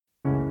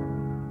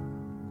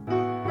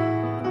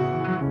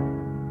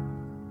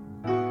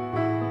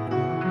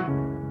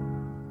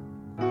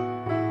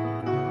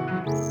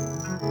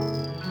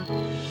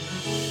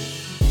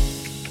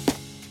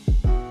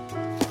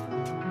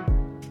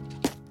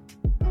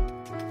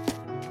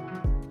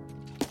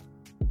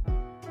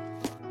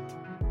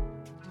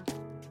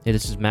Hey,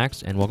 this is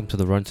Max, and welcome to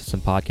the Run System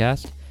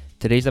podcast.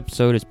 Today's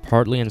episode is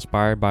partly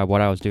inspired by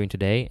what I was doing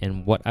today,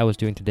 and what I was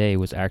doing today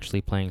was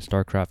actually playing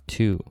StarCraft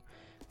 2.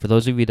 For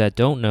those of you that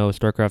don't know,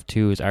 StarCraft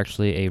 2 is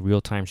actually a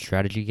real-time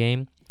strategy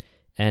game,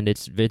 and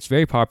it's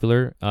very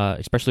popular,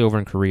 especially over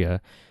in Korea.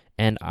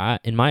 And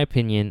in my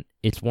opinion,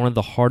 it's one of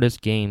the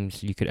hardest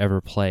games you could ever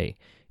play.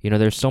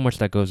 There's so much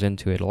that goes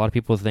into it. A lot of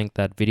people think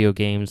that video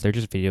games, they're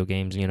just video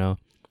games,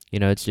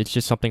 it's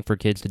just something for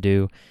kids to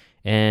do,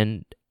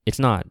 and it's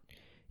not.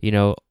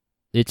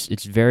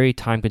 It's very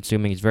time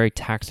consuming. It's very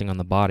taxing on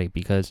the body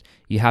because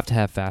you have to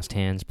have fast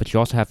hands, but you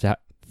also have to have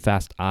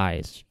fast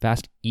eyes,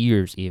 fast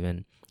ears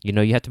even.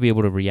 You have to be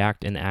able to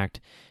react and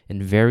act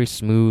in very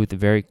smooth,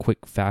 very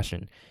quick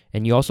fashion.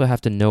 And you also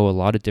have to know a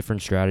lot of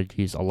different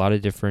strategies, a lot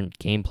of different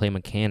gameplay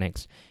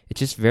mechanics.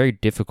 It's just very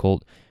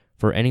difficult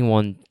for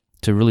anyone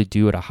to really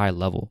do at a high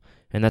level.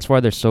 And that's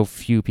why there's so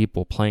few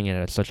people playing it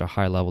at such a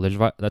high level.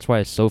 That's why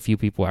there's so few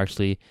people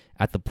actually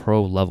at the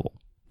pro level.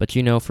 But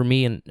for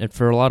me and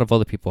for a lot of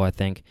other people, I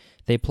think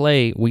we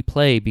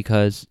play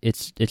because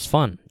it's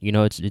fun.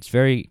 It's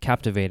very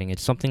captivating.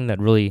 It's something that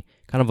really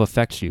kind of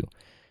affects you.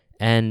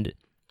 And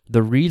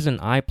the reason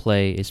I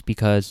play is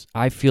because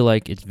I feel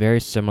like it's very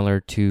similar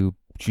to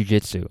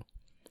jiu-jitsu.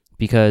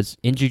 Because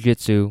in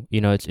jiu-jitsu,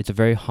 it's a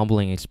very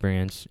humbling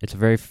experience. It's a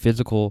very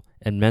physical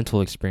and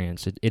mental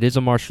experience. It is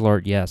a martial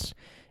art, yes,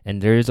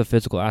 and there is a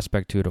physical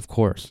aspect to it, of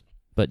course.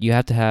 But you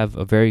have to have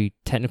a very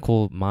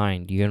technical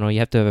mind. You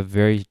have to have a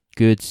very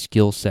good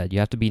skill set. You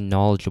have to be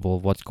knowledgeable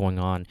of what's going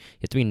on.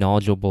 You have to be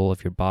knowledgeable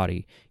of your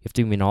body. You have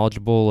to be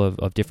knowledgeable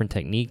of different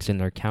techniques and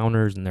their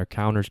counters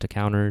to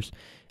counters.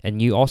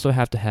 And you also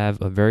have to have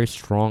a very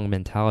strong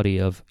mentality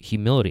of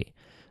humility,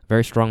 a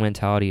very strong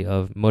mentality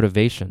of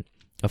motivation,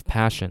 of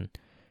passion.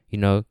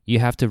 You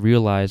have to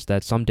realize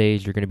that some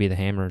days you're going to be the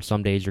hammer,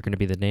 some days you're going to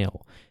be the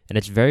nail. And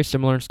it's very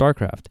similar in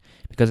StarCraft,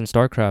 because in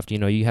StarCraft,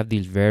 you have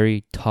these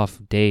very tough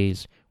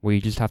days where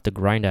you just have to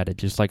grind at it,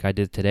 just like I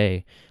did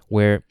today,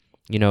 where,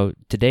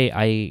 today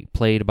I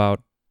played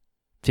about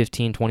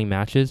 15, 20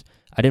 matches.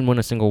 I didn't win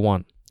a single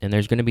one. And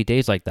there's going to be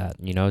days like that.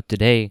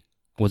 Today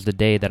was the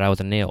day that I was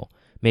a nail.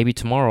 Maybe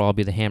tomorrow I'll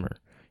be the hammer.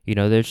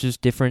 There's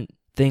just different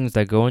things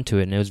that go into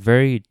it, and it was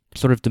very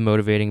sort of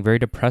demotivating, very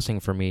depressing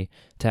for me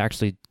to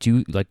actually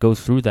go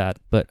through that,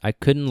 but I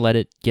couldn't let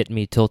it get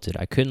me tilted.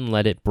 I couldn't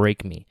let it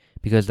break me,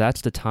 because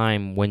that's the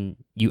time when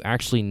you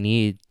actually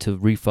need to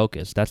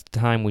refocus. That's the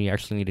time when you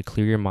actually need to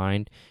clear your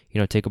mind,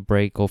 take a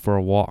break, go for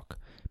a walk,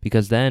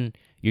 because then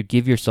you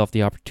give yourself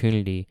the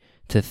opportunity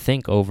to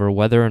think over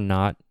whether or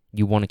not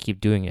you want to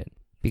keep doing it.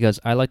 Because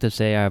I like to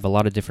say I have a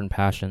lot of different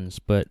passions,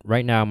 but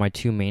right now my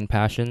two main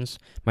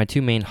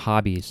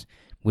hobbies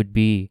would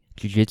be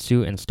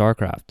jiu-jitsu and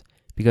StarCraft.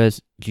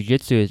 Because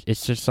jiu-jitsu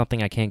it's just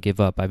something I can't give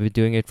up. I've been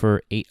doing it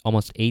for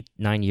almost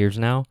 8-9 years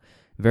now,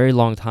 very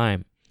long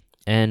time.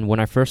 And when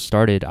I first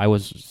started, I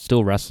was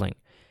still wrestling.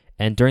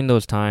 And during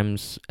those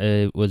times,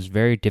 it was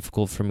very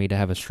difficult for me to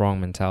have a strong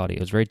mentality.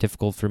 It was very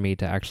difficult for me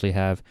to actually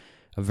have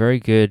a very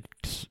good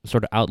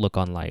sort of outlook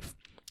on life.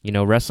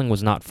 Wrestling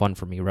was not fun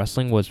for me.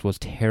 Wrestling was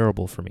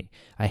terrible for me.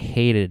 I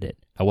hated it.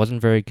 I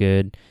wasn't very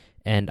good,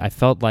 and I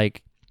felt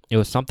like it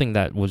was something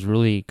that was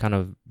really kind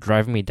of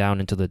driving me down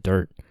into the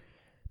dirt.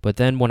 But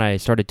then when I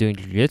started doing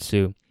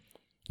jiu-jitsu,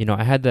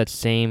 I had that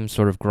same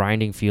sort of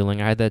grinding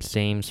feeling. I had that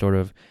same sort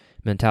of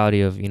mentality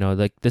of,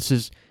 this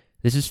is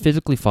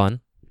physically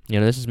fun.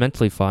 This is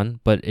mentally fun,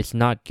 but it's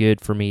not good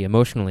for me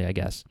emotionally, I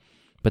guess.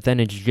 But then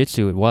in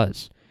jiu-jitsu, it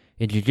was.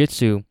 In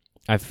jiu-jitsu,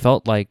 I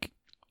felt like,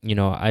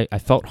 I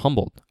felt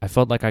humbled. I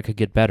felt like I could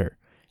get better.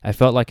 I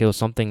felt like it was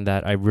something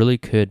that I really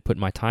could put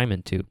my time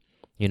into.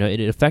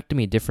 It affected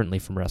me differently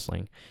from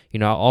wrestling.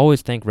 I'll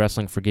always thank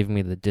wrestling for giving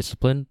me the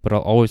discipline, but I'll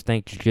always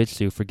thank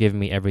jiu-jitsu for giving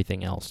me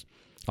everything else.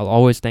 I'll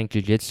always thank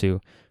jiu-jitsu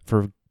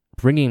for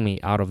bringing me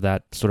out of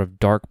that sort of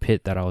dark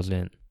pit that I was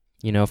in.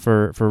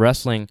 For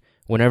wrestling,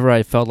 whenever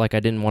I felt like I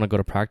didn't want to go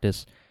to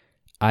practice,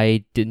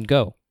 I didn't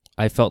go.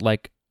 I felt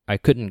like I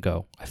couldn't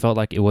go. I felt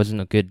like it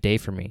wasn't a good day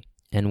for me.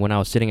 And when I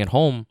was sitting at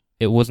home,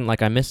 it wasn't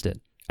like I missed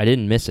it. I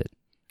didn't miss it.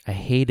 I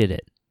hated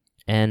it.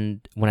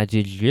 And when I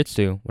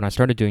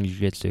started doing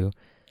jiu-jitsu,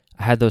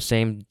 I had those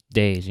same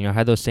days, I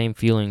had those same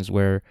feelings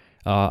where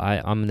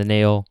I'm the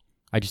nail,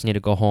 I just need to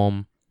go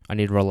home, I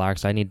need to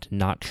relax, I need to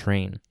not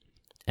train.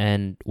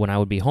 And when I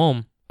would be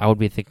home, I would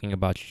be thinking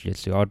about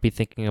jiu-jitsu, I would be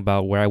thinking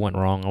about where I went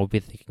wrong, I would be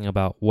thinking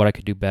about what I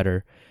could do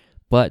better,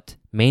 but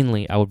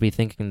mainly I would be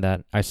thinking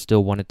that I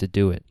still wanted to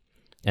do it.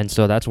 And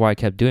so that's why I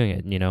kept doing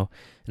it,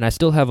 And I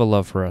still have a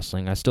love for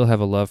wrestling, I still have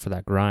a love for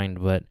that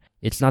grind, but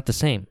it's not the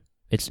same.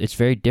 It's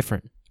very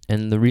different.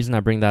 And the reason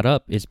I bring that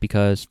up is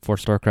because for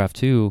StarCraft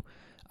 2,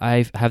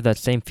 I have that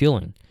same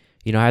feeling.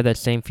 I had that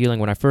same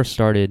feeling when I first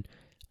started.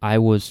 I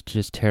was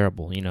just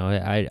terrible.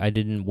 I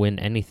didn't win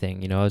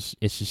anything.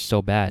 It's just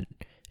so bad.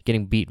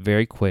 Getting beat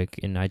very quick,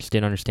 and I just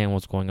didn't understand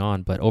what's going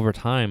on. But over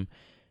time,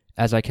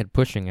 as I kept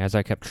pushing, as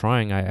I kept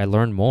trying, I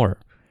learned more,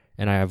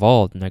 and I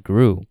evolved, and I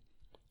grew,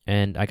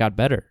 and I got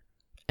better.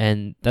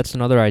 And that's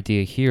another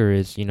idea here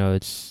is,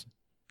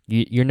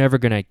 you're never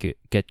going to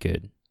get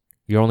good.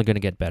 you're only going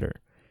to get better.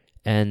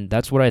 And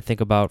that's what I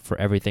think about for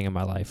everything in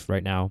my life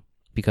right now,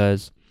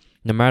 because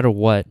no matter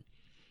what,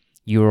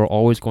 you are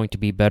always going to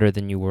be better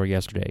than you were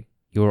yesterday.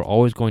 You are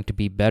always going to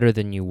be better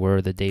than you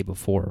were the day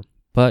before.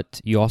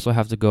 But you also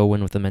have to go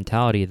in with the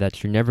mentality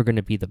that you're never going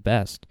to be the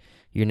best.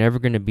 You're never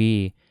going to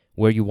be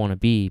where you want to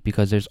be,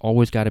 because there's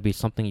always got to be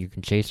something you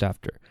can chase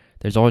after.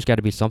 There's always got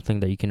to be something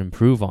that you can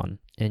improve on.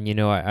 And,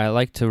 I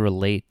like to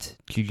relate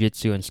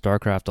Jiu-Jitsu and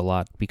StarCraft a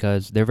lot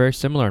because they're very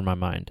similar in my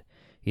mind.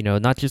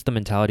 Not just the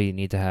mentality you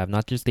need to have,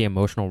 not just the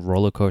emotional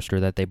roller coaster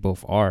that they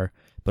both are,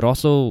 but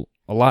also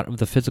a lot of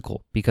the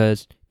physical,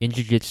 because in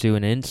Jiu-Jitsu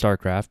and in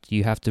StarCraft,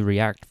 you have to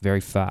react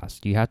very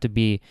fast. You have to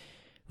be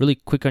really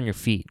quick on your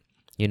feet.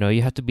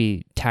 You have to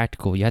be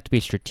tactical. You have to be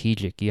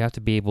strategic. You have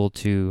to be able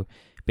to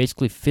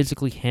basically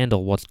physically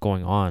handle what's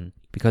going on,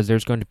 because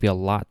there's going to be a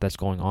lot that's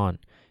going on.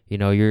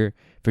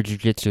 For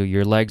Jiu-Jitsu,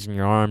 your legs and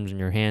your arms and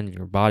your hands and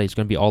your body is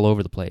going to be all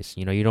over the place.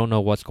 You don't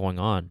know what's going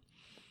on.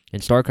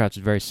 And StarCraft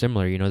is very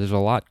similar. There's a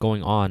lot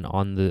going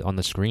on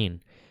the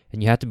screen,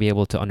 and you have to be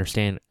able to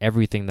understand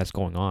everything that's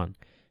going on.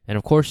 And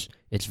of course,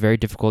 it's very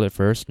difficult at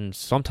first, and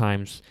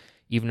sometimes,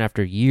 even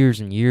after years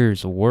and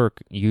years of work,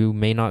 you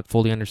may not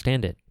fully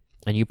understand it,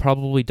 and you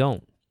probably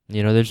don't.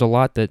 There's a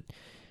lot that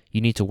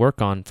you need to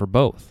work on for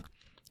both,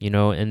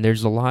 and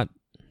there's a lot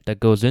that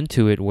goes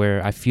into it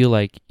where I feel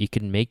like it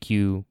can make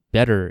you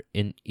better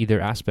in either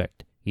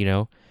aspect.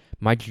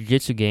 My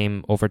jiu-jitsu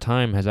game over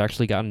time has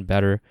actually gotten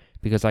better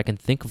because I can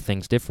think of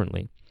things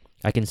differently.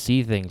 I can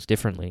see things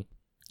differently.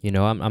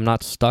 I'm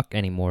not stuck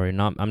anymore.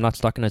 I'm not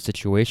stuck in a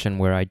situation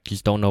where I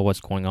just don't know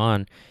what's going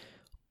on,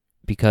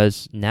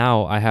 because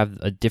now I have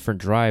a different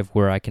drive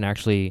where I can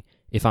actually,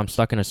 if I'm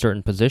stuck in a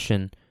certain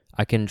position,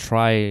 I can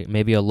try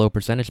maybe a low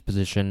percentage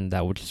position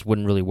that just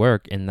wouldn't really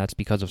work, and that's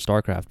because of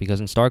StarCraft. Because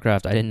in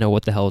StarCraft, I didn't know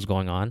what the hell was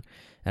going on,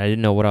 and I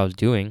didn't know what I was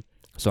doing,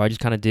 so I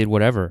just kind of did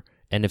whatever.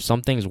 And if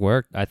some things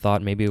worked, I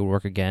thought maybe it would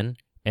work again,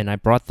 and I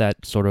brought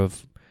that sort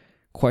of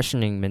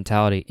questioning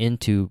mentality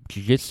into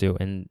Jiu-Jitsu,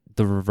 and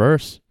the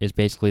reverse is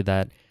basically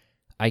that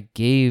I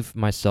gave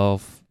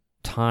myself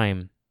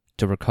time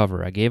to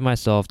recover. I gave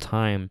myself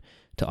time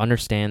to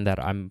understand that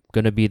I'm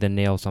going to be the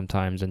nail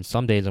sometimes, and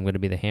some days I'm going to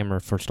be the hammer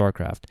for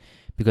StarCraft.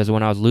 Because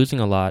when I was losing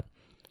a lot,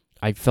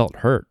 I felt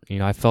hurt.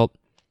 I felt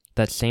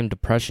that same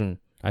depression.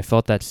 I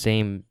felt that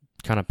same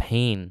kind of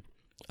pain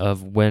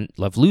of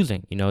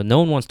losing. No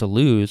one wants to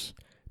lose,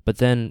 but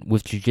then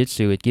with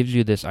Jiu-Jitsu, it gives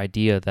you this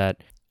idea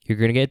that you're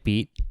going to get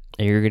beat,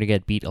 and you're going to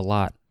get beat a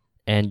lot.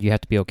 And you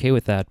have to be okay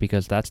with that,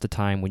 because that's the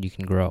time when you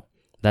can grow.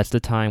 That's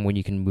the time when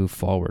you can move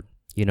forward.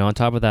 On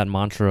top of that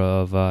mantra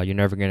of you're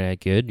never going to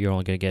get good, you're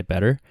only going to get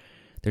better,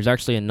 there's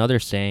actually another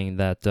saying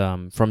that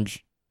from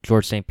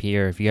George St.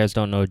 Pierre. If you guys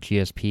don't know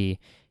GSP,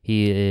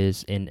 he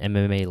is an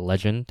MMA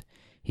legend.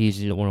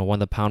 He's one of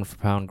the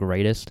pound-for-pound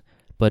greatest.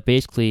 But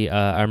basically,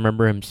 I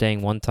remember him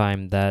saying one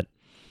time that,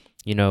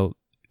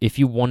 if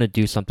you want to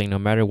do something, no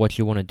matter what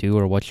you want to do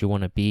or what you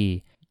want to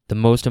be, the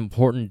most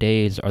important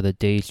days are the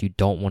days you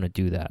don't want to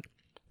do that.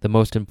 The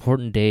most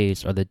important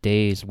days are the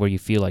days where you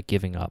feel like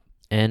giving up.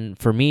 And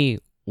for me,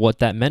 what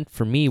that meant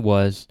for me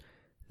was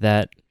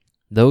that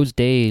those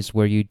days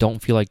where you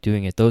don't feel like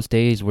doing it, those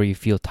days where you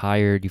feel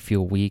tired, you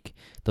feel weak,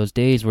 those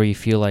days where you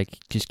feel like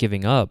just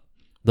giving up,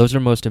 those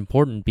are most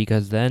important,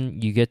 because then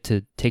you get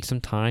to take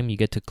some time, you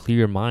get to clear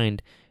your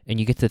mind, and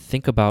you get to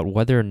think about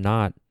whether or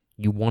not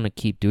you want to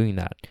keep doing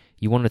that.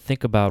 You want to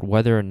think about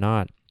whether or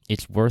not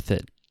it's worth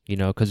it,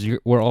 because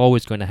we're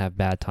always going to have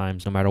bad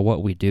times no matter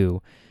what we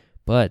do.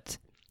 But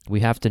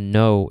we have to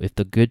know if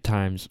the good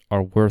times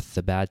are worth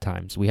the bad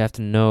times. We have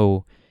to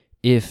know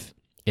if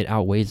it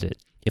outweighs it,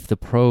 if the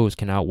pros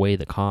can outweigh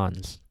the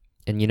cons.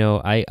 And,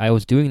 I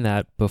was doing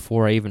that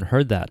before I even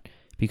heard that,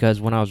 because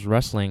when I was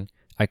wrestling,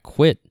 I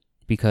quit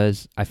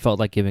because I felt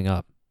like giving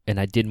up, and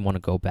I didn't want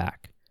to go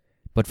back.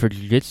 But for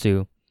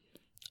Jiu-Jitsu,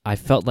 I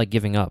felt like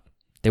giving up.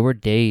 There were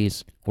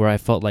days where I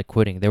felt like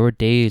quitting. There were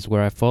days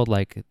where I felt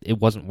like it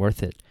wasn't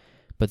worth it.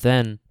 But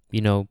then,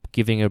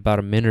 giving it about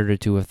a minute or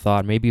two of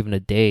thought, maybe even a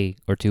day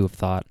or two of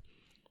thought,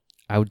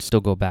 I would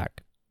still go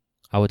back.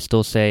 I would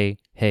still say,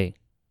 hey,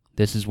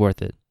 this is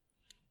worth it.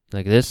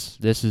 Like this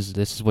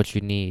is what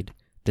you need.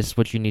 This is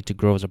what you need to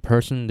grow as a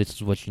person. This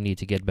is what you need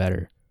to get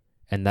better.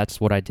 And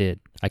that's what I did.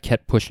 I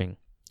kept pushing.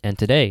 And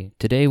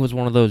today was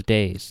one of those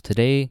days.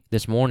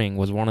 This morning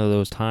was one of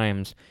those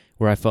times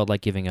where I felt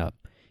like giving up.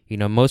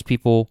 Most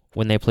people,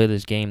 when they play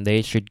this game,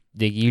 they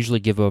usually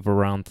give up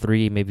around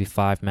 3, maybe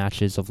 5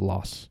 matches of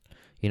loss.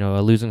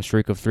 A losing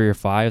streak of 3 or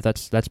 5,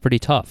 that's pretty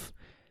tough.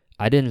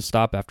 I didn't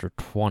stop after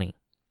 20.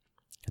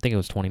 I think it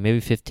was 20,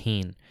 maybe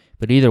 15.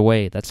 But either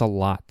way, that's a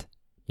lot.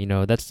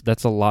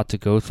 That's a lot to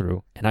go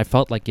through. And I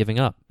felt like giving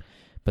up.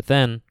 But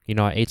then,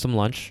 I ate some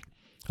lunch.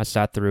 I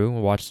sat through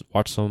and watched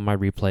some of my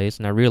replays,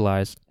 and I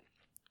realized,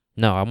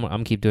 no,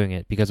 I'm keep doing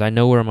it, because I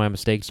know where my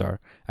mistakes are.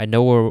 I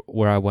know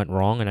where I went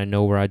wrong, and I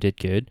know where I did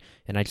good,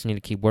 and I just need to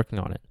keep working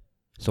on it.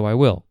 So I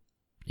will.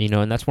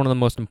 And that's one of the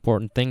most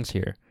important things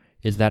here,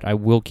 is that I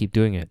will keep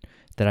doing it.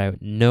 That I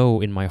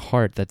know in my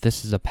heart that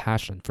this is a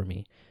passion for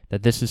me.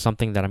 that this is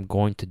something that I'm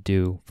going to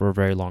do for a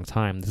very long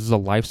time. This is a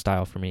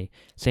lifestyle for me.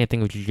 Same thing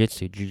with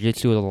jiu-jitsu.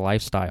 Jiu-jitsu is a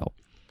lifestyle,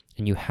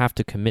 and you have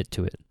to commit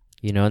to it.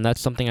 And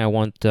that's something I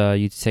want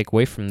you to take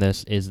away from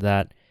this is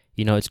that,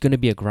 it's going to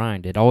be a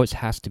grind. It always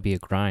has to be a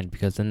grind,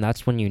 because then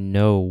that's when you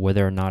know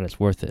whether or not it's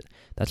worth it.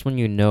 That's when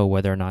you know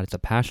whether or not it's a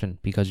passion,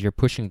 because you're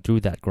pushing through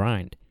that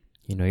grind.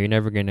 You're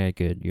never going to get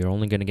good. You're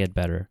only going to get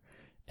better.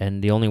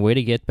 And the only way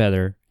to get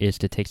better is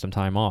to take some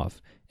time off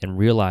and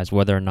realize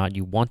whether or not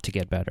you want to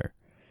get better.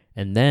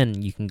 And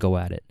then you can go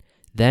at it.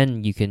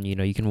 Then you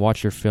can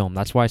watch your film.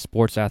 That's why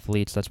sports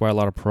athletes, that's why a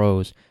lot of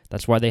pros,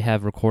 that's why they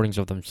have recordings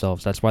of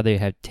themselves. That's why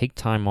they take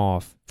time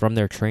off from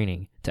their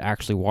training to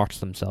actually watch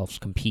themselves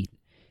compete.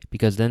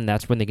 Because then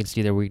that's when they can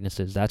see their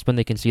weaknesses. That's when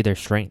they can see their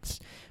strengths.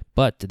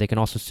 But they can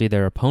also see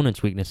their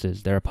opponent's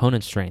weaknesses, their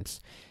opponent's strengths,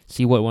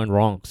 see what went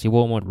wrong, see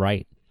what went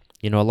right.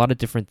 A lot of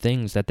different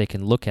things that they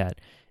can look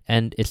at.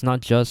 And it's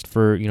not just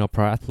for,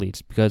 pro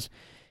athletes, because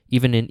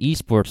even in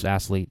esports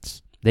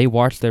athletes, they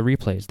watch their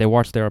replays. They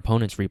watch their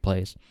opponent's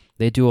replays.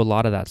 They do a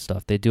lot of that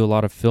stuff. They do a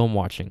lot of film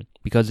watching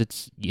because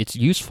it's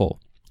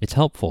useful. It's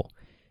helpful.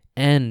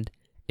 And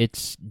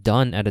it's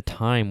done at a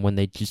time when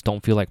they just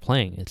don't feel like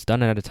playing. It's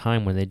done at a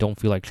time when they don't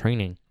feel like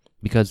training,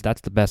 because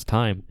that's the best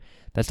time.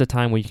 That's the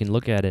time when you can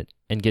look at it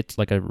and get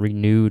like a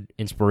renewed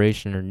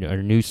inspiration or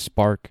a new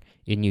spark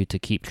in you to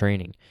keep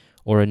training,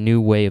 or a new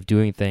way of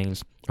doing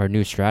things, or a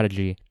new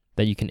strategy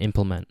that you can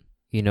implement.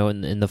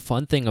 And the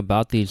fun thing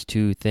about these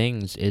two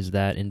things is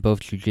that in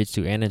both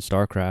jiu-jitsu and in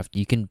StarCraft,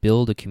 you can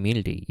build a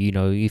community.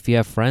 If you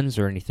have friends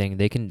or anything,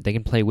 they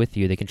can play with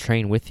you, they can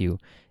train with you.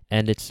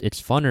 And it's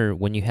funner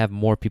when you have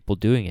more people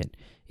doing it,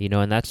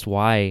 and that's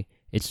why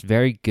it's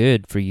very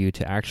good for you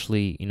to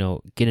actually,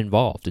 get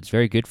involved. It's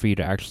very good for you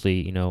to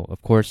actually,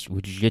 of course,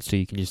 with jiu-jitsu,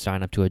 you can just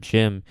sign up to a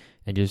gym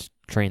and just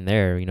train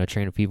there,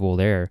 train with people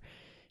there,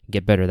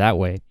 get better that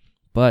way.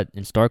 But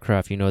in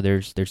StarCraft,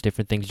 there's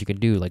different things you can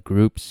do, like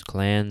groups,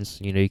 clans.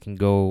 You can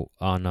go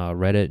on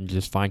Reddit and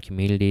just find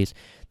communities.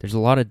 There's a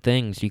lot of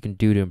things you can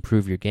do to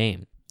improve your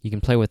game. You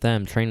can play with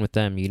them, train with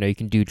them. You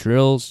can do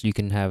drills. You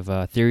can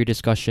have theory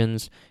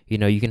discussions.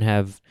 You can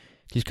have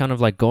just kind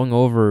of like going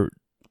over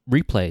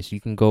replays.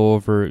 You can go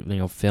over,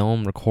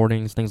 film,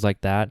 recordings, things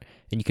like that.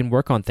 And you can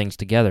work on things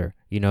together,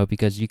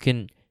 because you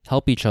can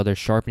help each other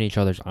sharpen each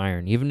other's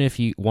iron. Even if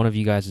one of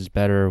you guys is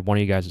better, one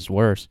of you guys is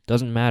worse,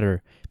 doesn't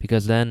matter,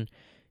 because then,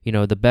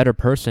 the better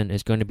person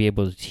is going to be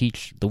able to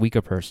teach the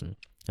weaker person.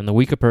 And the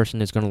weaker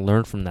person is going to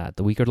learn from that.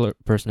 The weaker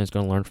person is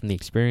going to learn from the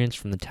experience,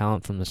 from the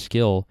talent, from the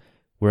skill,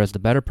 whereas the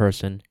better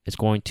person is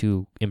going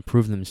to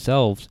improve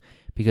themselves,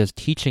 because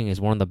teaching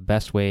is one of the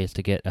best ways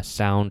to get a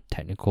sound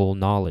technical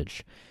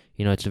knowledge.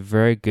 It's a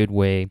very good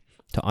way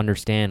to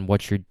understand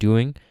what you're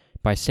doing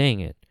by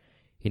saying it.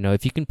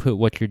 If you can put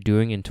what you're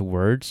doing into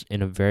words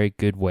in a very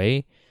good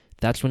way,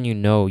 that's when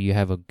you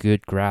have a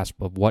good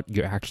grasp of what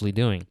you're actually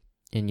doing.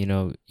 And,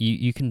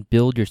 you can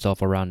build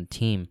yourself around a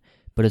team.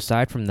 But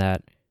aside from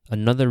that,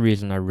 another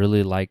reason I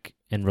really like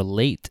and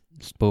relate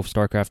both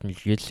StarCraft and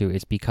Jiu-Jitsu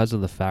is because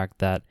of the fact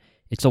that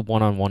it's a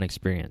one-on-one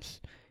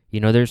experience.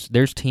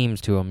 There's teams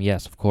to them,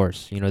 yes, of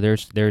course.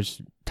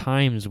 There's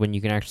times when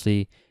you can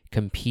actually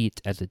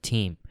compete as a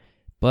team.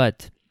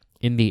 But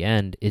in the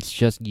end, it's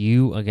just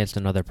you against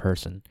another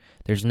person.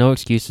 There's no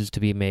excuses to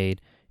be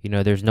made.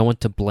 There's no one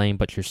to blame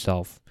but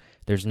yourself.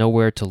 There's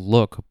nowhere to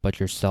look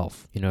but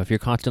yourself. If you're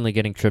constantly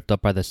getting tripped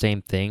up by the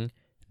same thing,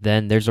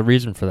 then there's a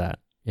reason for that.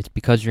 It's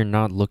because you're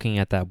not looking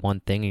at that one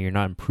thing and you're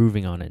not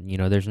improving on it.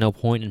 There's no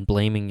point in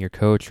blaming your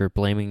coach or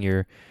blaming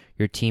your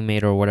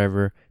teammate or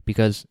whatever,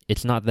 because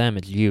it's not them,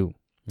 it's you,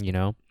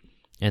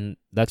 And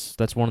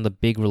that's one of the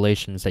big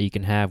relations that you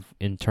can have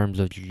in terms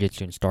of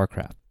Jiu-Jitsu and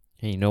StarCraft.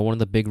 And one of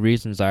the big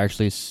reasons I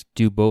actually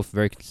do both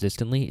very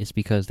consistently is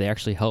because they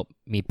actually help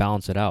me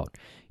balance it out.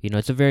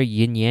 It's a very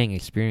yin-yang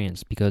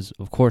experience, because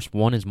of course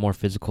one is more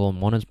physical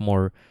and one is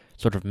more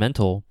sort of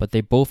mental, but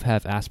they both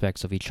have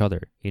aspects of each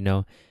other.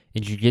 In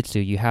Jiu-Jitsu,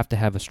 you have to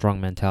have a strong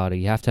mentality.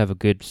 You have to have a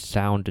good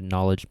sound and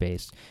knowledge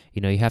base.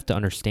 You have to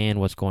understand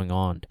what's going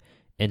on.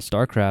 In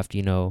StarCraft,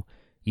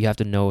 you have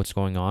to know what's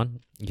going on.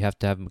 You have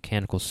to have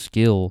mechanical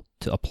skill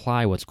to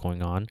apply what's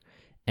going on.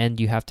 And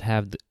you have to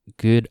have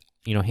good,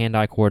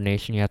 hand-eye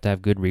coordination. You have to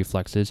have good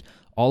reflexes,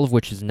 all of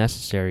which is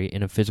necessary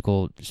in a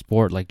physical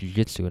sport like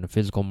Jiu-Jitsu, in a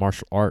physical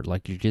martial art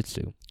like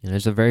Jiu-Jitsu. And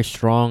there's a very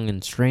strong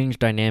and strange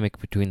dynamic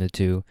between the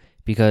two,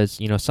 because,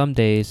 some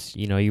days,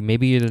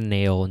 maybe you're the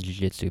nail in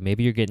Jiu-Jitsu.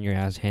 Maybe you're getting your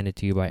ass handed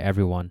to you by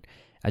everyone,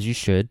 as you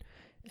should.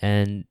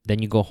 And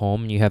then you go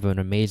home and you have an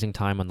amazing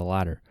time on the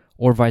ladder.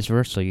 Or vice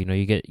versa,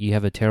 you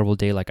have a terrible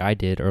day like I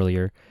did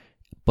earlier,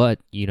 but,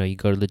 you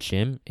go to the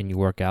gym and you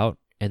work out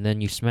and then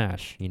you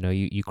smash,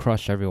 you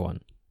crush everyone.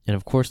 And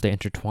of course they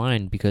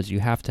intertwine, because you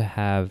have to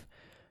have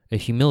a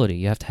humility.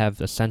 You have to have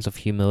a sense of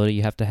humility.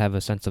 You have to have a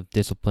sense of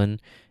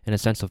discipline and a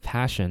sense of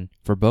passion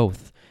for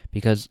both,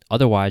 because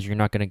otherwise you're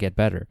not going to get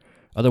better.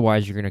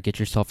 Otherwise you're going to get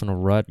yourself in a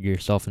rut,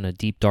 yourself in a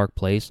deep, dark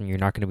place, and you're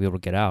not going to be able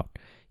to get out.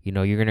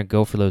 You're going to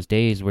go for those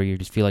days where you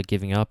just feel like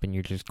giving up and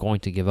you're just going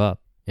to give up.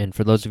 And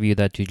for those of you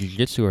that do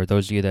jiu-jitsu or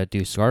those of you that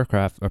do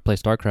StarCraft or play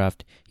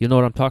StarCraft, you know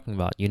what I'm talking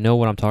about. You know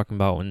what I'm talking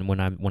about when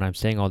I'm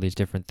saying all these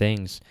different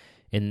things.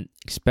 And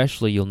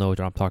especially you'll know what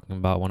I'm talking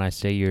about when I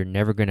say you're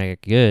never going to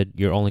get good,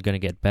 you're only going to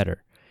get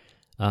better.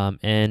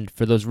 And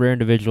for those rare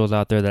individuals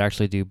out there that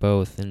actually do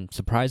both, and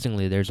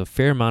surprisingly, there's a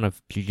fair amount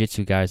of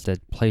jiu-jitsu guys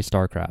that play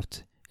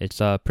StarCraft. It's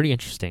pretty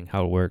interesting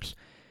how it works.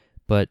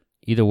 But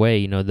either way,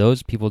 you know,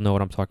 those people know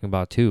what I'm talking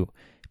about too,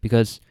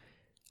 because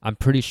I'm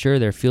pretty sure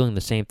they're feeling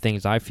the same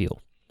things I feel.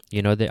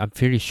 You know, I'm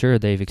pretty sure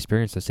they've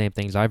experienced the same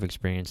things I've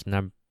experienced, and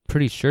I'm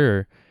pretty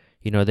sure,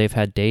 you know, they've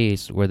had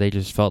days where they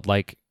just felt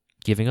like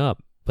giving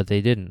up, but they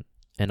didn't,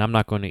 and I'm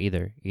not going to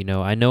either. You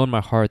know, I know in my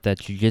heart that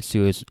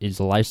jiu-jitsu is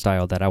a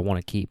lifestyle that I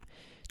want to keep.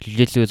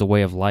 Jiu-jitsu is a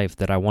way of life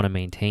that I want to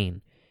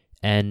maintain,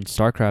 and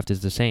StarCraft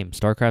is the same.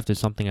 StarCraft is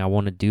something I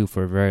want to do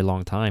for a very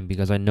long time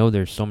because I know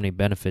there's so many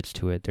benefits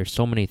to it. There's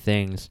so many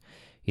things,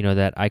 you know,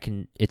 that I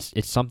can. It's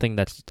something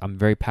that's I'm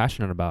very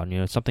passionate about. You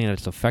know, it's something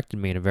that's affected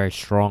me in a very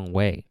strong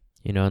way.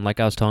 You know, and like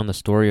I was telling the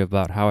story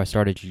about how I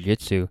started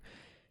jiu-jitsu,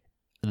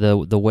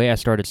 the way I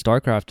started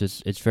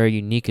StarCraft it's very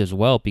unique as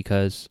well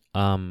because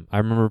I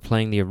remember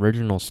playing the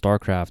original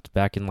StarCraft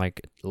back in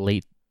like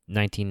late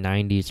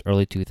 1990s,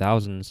 early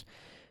 2000s,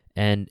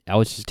 and I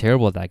was just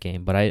terrible at that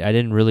game, but I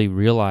didn't really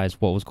realize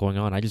what was going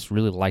on. I just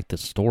really liked the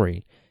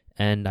story,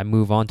 and I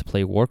move on to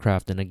play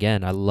Warcraft, and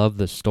again, I love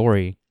the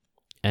story,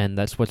 and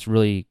that's what's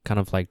really kind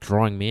of like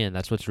drawing me in.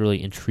 That's what's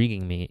really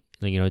intriguing me.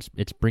 You know,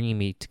 it's bringing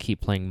me to keep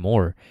playing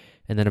more.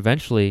 And then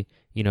eventually,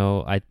 you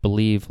know, I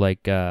believe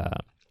like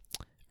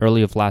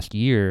early of last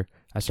year,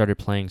 I started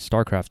playing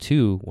StarCraft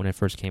 2 when it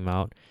first came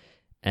out,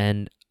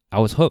 and I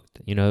was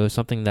hooked. You know, it was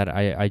something that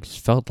I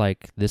just felt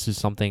like this is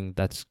something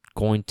that's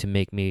going to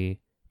make me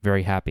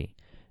very happy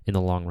in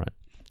the long run.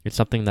 It's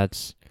something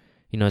that's,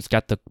 you know, it's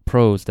got the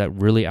pros that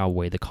really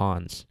outweigh the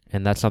cons,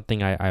 and that's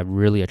something I'm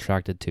really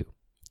attracted to.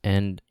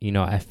 And, you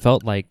know, I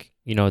felt like,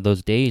 you know,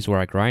 those days where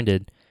I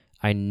grinded,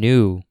 I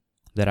knew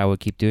that I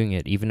would keep doing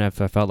it, even if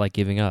I felt like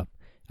giving up.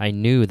 I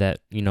knew that,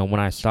 you know, when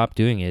I stopped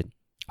doing it,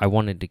 I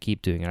wanted to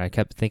keep doing it. I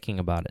kept thinking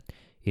about it,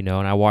 you know,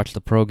 and I watched the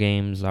pro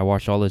games. I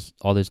watched all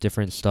this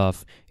different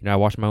stuff. You know, I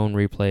watched my own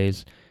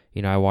replays.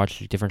 You know, I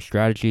watched different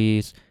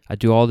strategies. I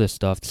do all this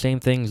stuff. Same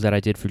things that I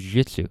did for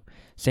jiu-jitsu.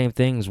 Same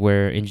things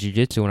where in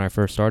jiu-jitsu when I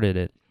first started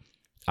it,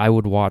 I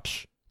would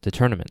watch the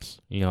tournaments.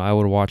 You know, I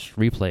would watch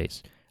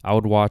replays. I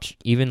would watch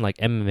even like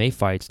MMA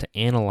fights to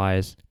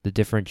analyze the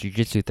different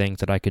jiu-jitsu things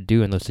that I could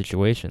do in those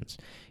situations,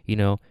 you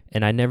know,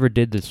 and I never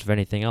did this with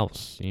anything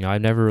else. You know, I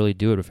never really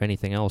do it with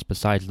anything else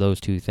besides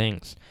those two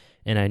things.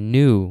 And I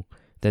knew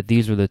that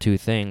these were the two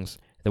things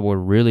that were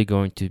really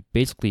going to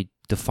basically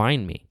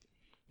define me.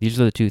 These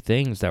are the two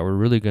things that were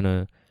really going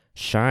to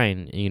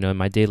shine, you know, in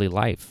my daily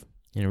life.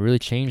 And it really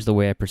changed the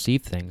way I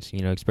perceive things,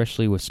 you know,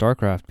 especially with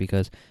StarCraft,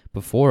 because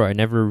before I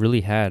never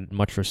really had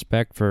much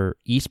respect for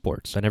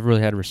esports. I never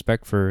really had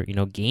respect for, you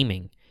know,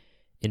 gaming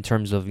in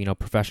terms of, you know,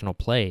 professional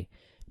play.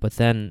 But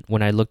then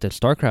when I looked at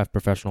StarCraft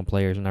professional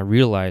players and I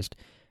realized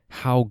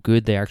how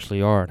good they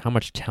actually are and how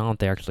much talent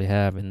they actually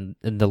have and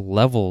the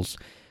levels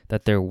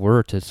that there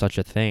were to such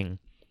a thing,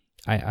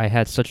 I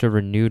had such a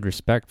renewed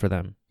respect for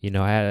them. You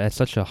know, I had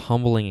such a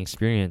humbling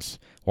experience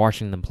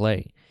watching them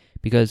play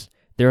because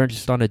they're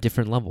just on a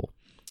different level,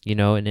 you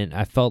know, and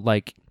I felt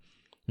like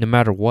no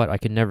matter what, I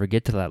could never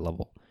get to that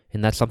level.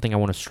 And that's something I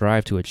want to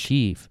strive to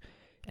achieve.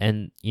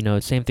 And, you know,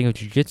 same thing with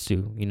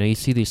jiu-jitsu. You know, you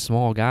see these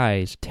small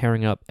guys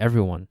tearing up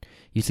everyone.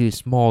 You see these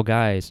small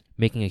guys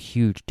making a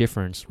huge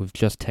difference with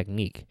just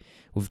technique,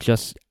 with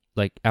just,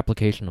 like,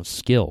 application of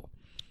skill.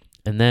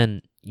 And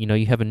then, you know,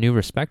 you have a new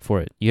respect for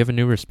it. You have a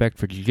new respect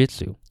for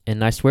jiu-jitsu.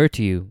 And I swear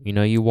to you, you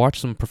know, you watch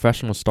some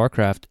professional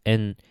StarCraft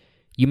and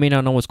you may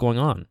not know what's going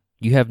on.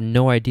 You have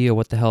no idea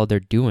what the hell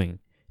they're doing.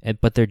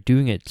 But they're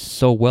doing it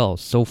so well,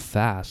 so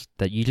fast,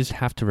 that you just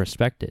have to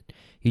respect it.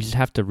 You just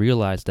have to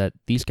realize that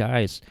these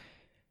guys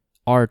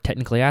are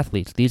technically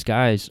athletes. These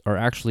guys are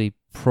actually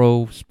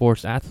pro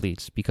sports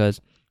athletes because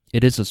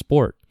it is a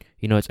sport.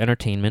 You know, it's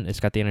entertainment. It's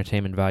got the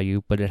entertainment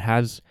value, but it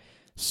has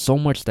so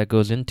much that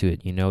goes into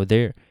it. You know,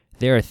 they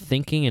are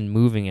thinking and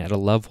moving at a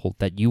level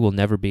that you will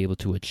never be able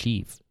to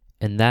achieve.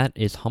 And that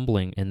is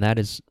humbling, and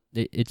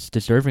it's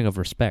deserving of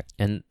respect.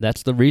 And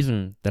that's the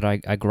reason that I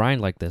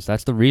grind like this.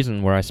 That's the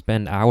reason where I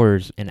spend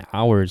hours and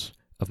hours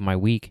of my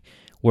week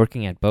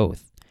working at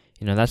both.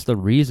 You know, that's the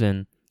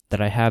reason that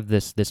I have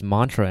this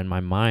mantra in my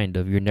mind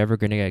of you're never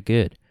going to get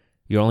good.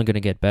 You're only going to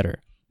get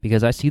better.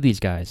 Because I see these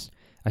guys.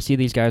 I see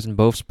these guys in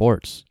both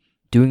sports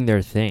doing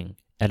their thing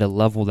at a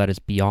level that is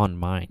beyond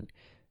mine.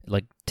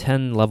 Like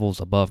 10 levels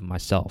above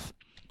myself.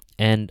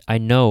 And I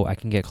know I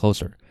can get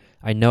closer.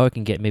 I know I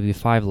can get maybe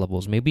 5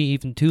 levels, maybe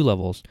even 2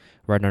 levels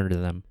right under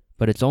them.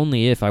 But it's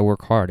only if I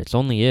work hard. It's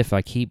only if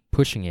I keep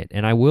pushing it.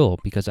 And I will,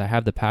 because I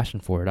have the passion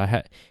for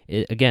it.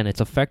 Again,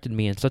 it's affected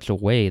me in such a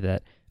way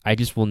that I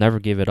just will never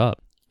give it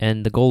up.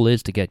 And the goal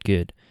is to get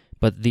good.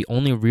 But the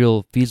only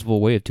real feasible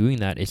way of doing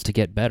that is to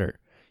get better.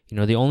 You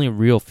know, the only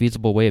real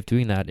feasible way of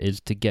doing that is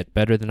to get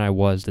better than I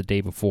was the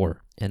day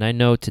before. And I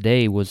know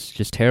today was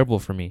just terrible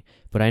for me,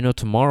 but I know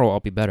tomorrow I'll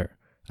be better.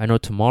 I know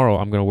tomorrow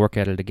I'm going to work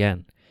at it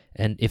again.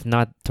 And if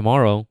not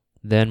tomorrow,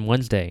 then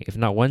Wednesday. If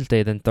not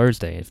Wednesday, then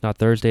Thursday. If not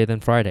Thursday, then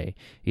Friday.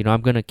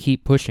 I'm going to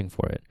keep pushing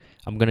for it.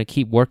 I'm going to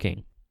keep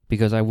working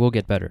because I will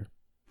get better.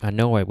 I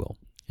know I will.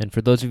 And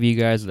for those of you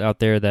guys out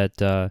there that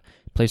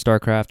play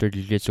StarCraft or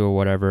Jiu-Jitsu or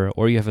whatever,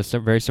 or you have a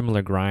very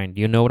similar grind,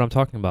 you know what I'm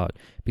talking about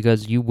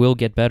because you will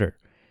get better.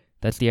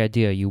 That's the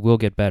idea. You will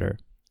get better.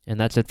 And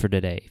that's it for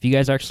today. If you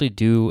guys actually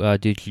do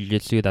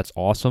Jiu-Jitsu, that's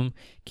awesome.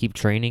 Keep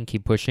training,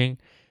 keep pushing.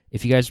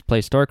 If you guys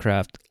play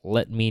StarCraft,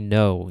 let me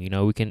know.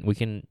 We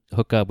can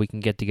hook up, we can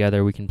get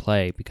together, we can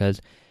play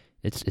because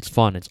it's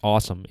fun, it's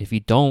awesome. If you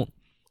don't,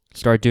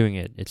 start doing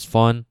it. It's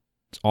fun,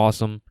 it's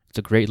awesome, it's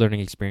a great learning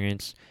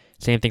experience.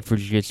 Same thing for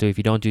Jiu-Jitsu. If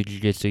you don't do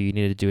Jiu-Jitsu, you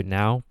need to do it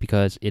now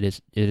because it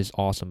is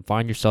awesome.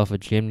 Find yourself a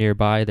gym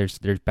nearby. There's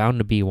bound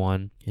to be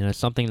one. It's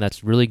something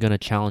that's really going to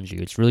challenge you.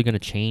 It's really going to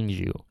change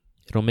you.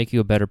 It'll make you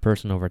a better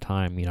person over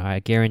time. I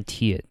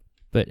guarantee it.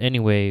 But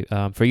anyway,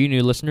 for you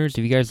new listeners,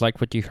 if you guys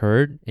like what you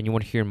heard and you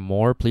want to hear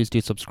more, please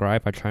do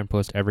subscribe. I try and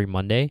post every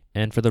Monday.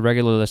 And for the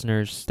regular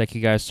listeners, thank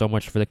you guys so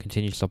much for the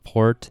continued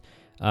support.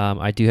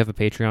 I do have a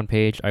Patreon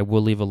page. I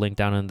will leave a link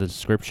down in the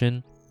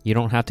description. You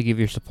don't have to give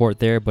your support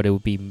there, but it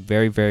would be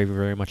very, very,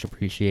 very much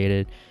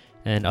appreciated.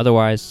 And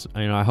otherwise,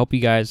 I hope you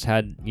guys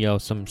had,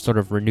 some sort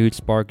of renewed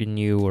spark in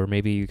you, or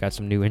maybe you got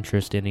some new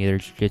interest in either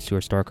Jiu-Jitsu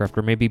or StarCraft,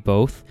 or maybe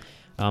both.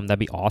 That'd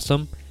be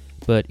awesome.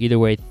 But either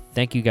way,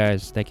 thank you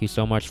guys. Thank you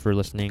so much for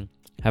listening.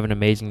 Have an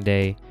amazing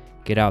day.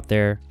 Get out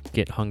there,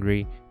 get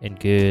hungry, and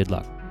good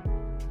luck.